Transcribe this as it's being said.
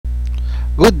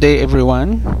Good day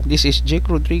everyone, this is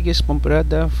Jake Rodriguez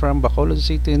Pomperada from Bacolod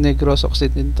City, Negros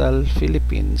Occidental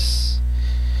Philippines.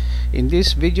 In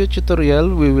this video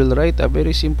tutorial, we will write a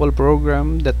very simple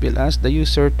program that will ask the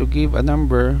user to give a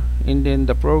number, and then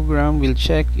the program will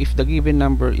check if the given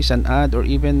number is an odd or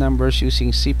even numbers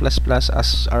using C++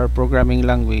 as our programming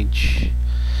language.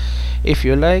 If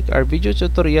you like our video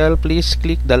tutorial, please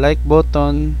click the like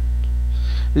button,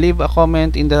 leave a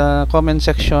comment in the comment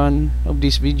section of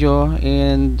this video,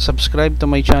 and subscribe to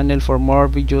my channel for more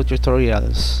video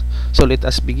tutorials. So let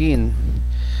us begin.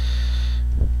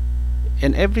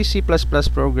 In every C++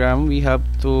 program, we have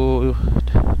to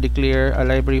declare a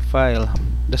library file.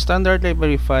 The standard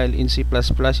library file in C++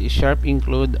 is sharp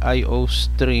include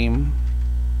IOStream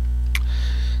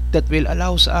that will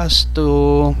allows us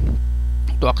to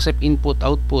accept input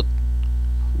output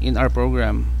in our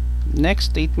program. Next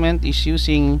statement is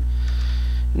using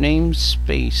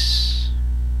namespace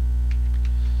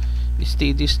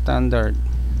std standard.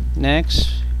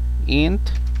 Next,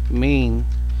 int main.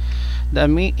 The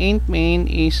int main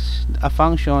is a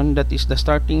function that is the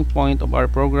starting point of our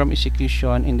program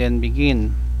execution, and then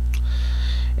begin.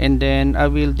 And then I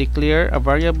will declare a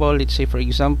variable, let's say for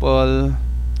example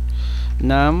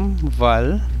num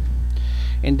val,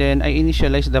 and then I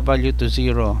initialize the value to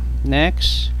 0.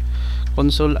 Next,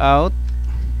 console out,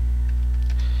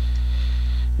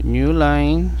 new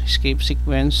line, escape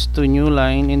sequence to new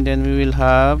line, and then we will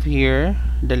have here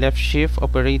the left shift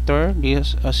operator,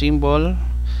 this a symbol,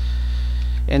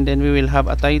 and then we will have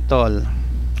a title,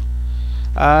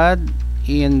 add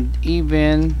in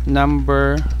even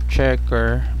number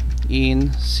checker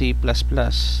in C++.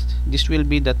 This will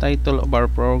be the title of our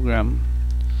program.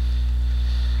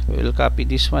 We will copy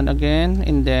this one again,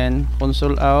 and then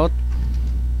console out,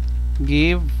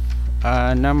 give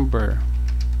a number,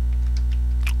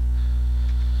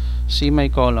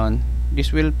 semicolon.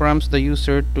 This will prompt the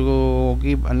user to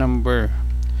give a number.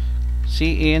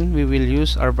 Cin, we will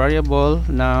use our variable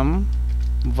num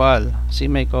val,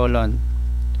 semicolon.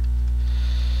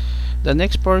 The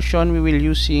next portion, we will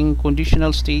using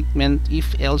conditional statement,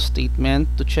 if else statement,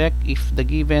 to check if the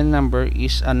given number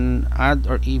is an odd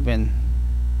or even.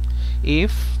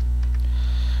 If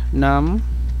num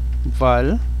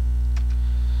val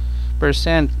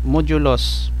percent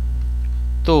modulus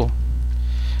 2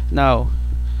 now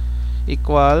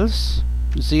equals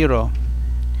 0.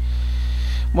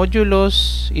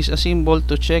 Modulus is a symbol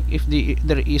to check if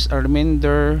there is a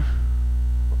remainder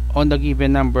on the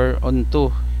given number on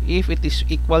 2. If it is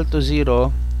equal to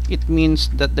 0, it means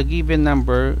that the given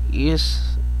number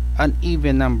is an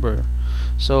even number.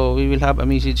 So we will have a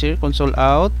message here, console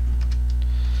out,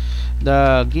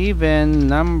 the given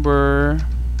number,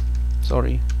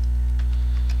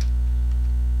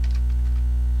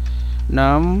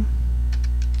 num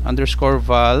underscore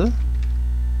val,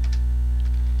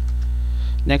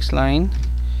 next line,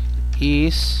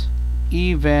 is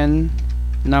even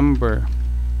number,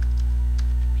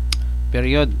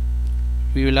 period.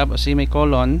 We will have a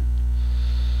semicolon,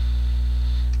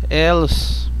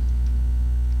 else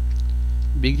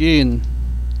begin.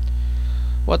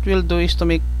 What we'll do is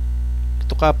to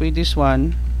copy this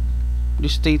one,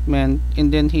 this statement,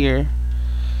 and then here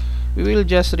we will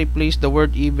just replace the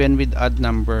word even with odd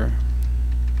number.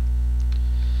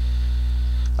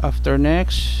 After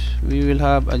next, we will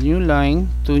have a new line,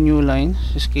 2 new lines,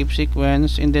 escape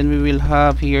sequence, and then we will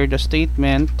have here the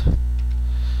statement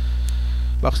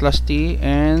 \t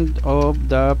end of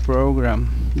the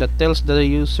program that tells the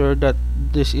user that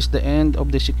this is the end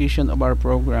of the execution of our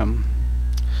program.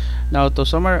 Now to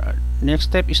summarize,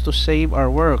 next step is to save our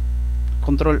work.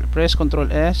 Press Ctrl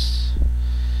S.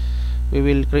 We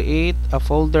will create a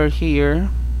folder here.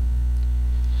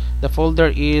 The folder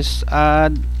is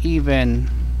add even.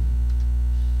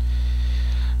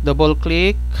 Double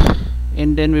click,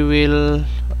 and then we will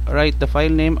write the file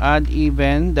name add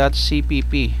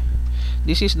even.cpp.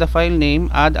 This is the file name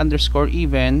add underscore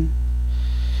even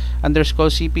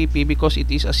underscore cpp because it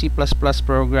is a C++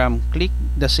 program. Click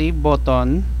the save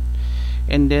button,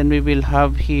 and then we will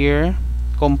have here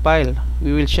compile.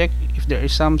 We will check if there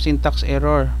is some syntax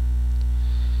error.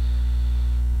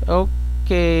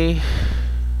 Okay,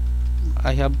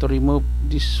 I have to remove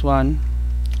this one.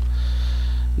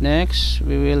 Next,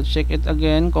 we will check it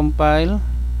again, compile.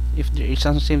 If there is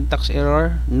some syntax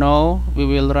error, no, we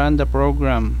will run the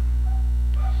program.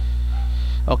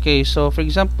 Okay, so for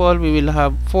example, we will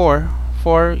have 4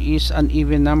 is an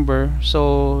even number,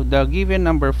 so the given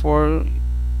number 4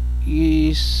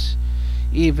 is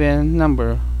even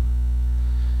number.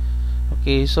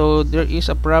 Okay, so there is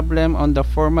a problem on the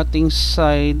formatting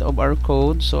side of our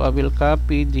code, so I will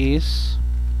copy this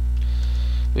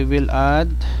we will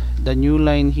add the new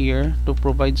line here to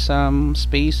provide some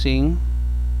spacing.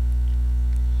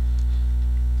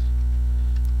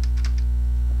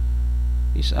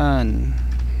 Is on.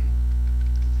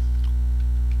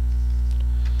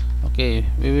 Okay,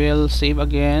 we will save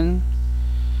again,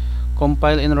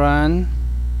 compile and run.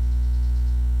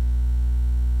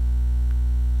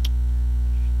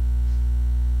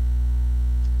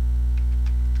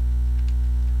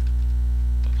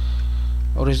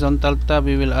 Horizontal tab,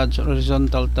 we will add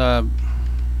horizontal tab,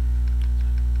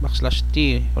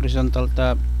 \t horizontal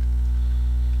tab.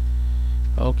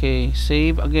 Okay,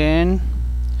 save again,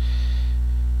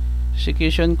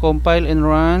 execution, compile and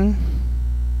run.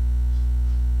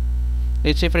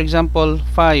 Let's say for example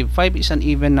 5 is an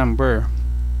even number,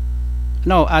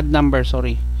 no, odd number,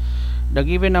 sorry. The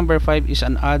given number 5 is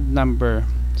an odd number.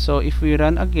 So if we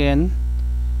run again,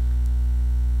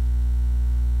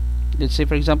 let's say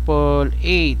for example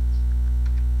 8,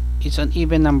 it's an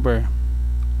even number.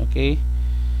 Okay,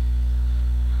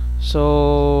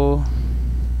 so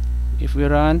if we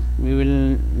run, we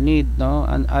will need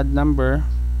an odd number.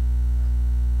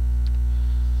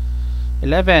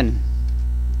 11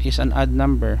 is an odd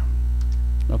number.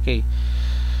 Okay,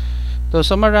 to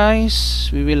summarize,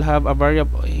 we will have a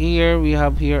variable here, we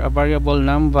have here a variable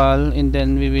numval, and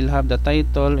then we will have the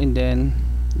title, and then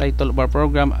title of our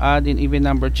program, add in even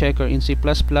number checker in C++.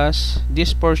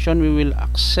 This portion we will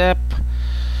accept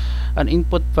an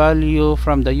input value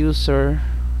from the user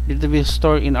that will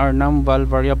store in our numval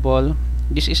variable.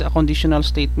 This is a conditional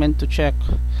statement to check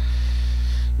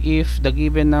if the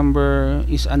given number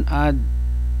is an odd.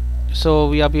 So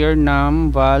we have here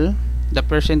numval, the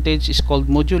percentage is called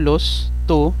modulus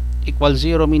 2 equals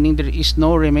 0, meaning there is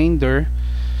no remainder.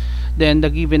 Then the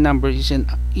given number is an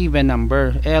even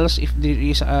number. Else, if there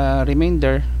is a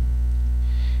remainder,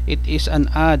 it is an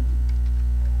odd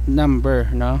number.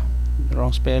 No,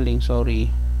 wrong spelling,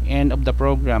 sorry. End of the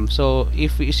program. So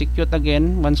if we execute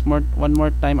again one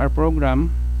more time our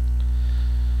program,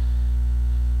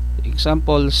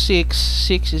 example 6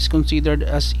 is considered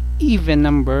as even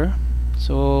number.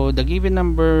 So the given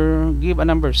number, give a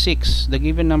number 6, the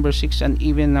given number 6 an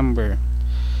even number.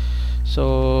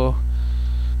 So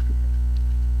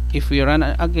if we run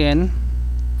again,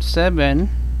 7,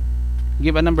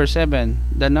 give a number 7,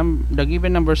 the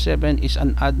given number 7 is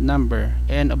an odd number.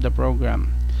 End of the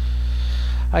program.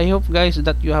 I hope guys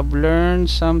that you have learned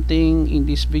something in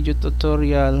this video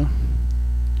tutorial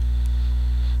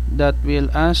that will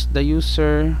ask the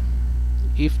user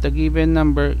if the given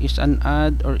number is an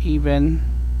odd or even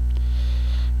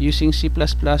using C++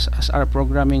 as our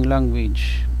programming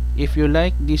language. If you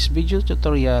like this video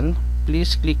tutorial,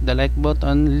 please click the like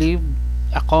button, leave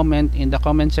a comment in the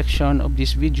comment section of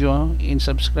this video, and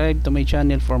subscribe to my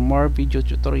channel for more video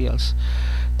tutorials.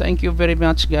 Thank you very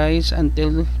much guys.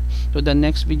 Until to the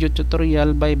next video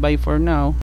tutorial, bye bye for now.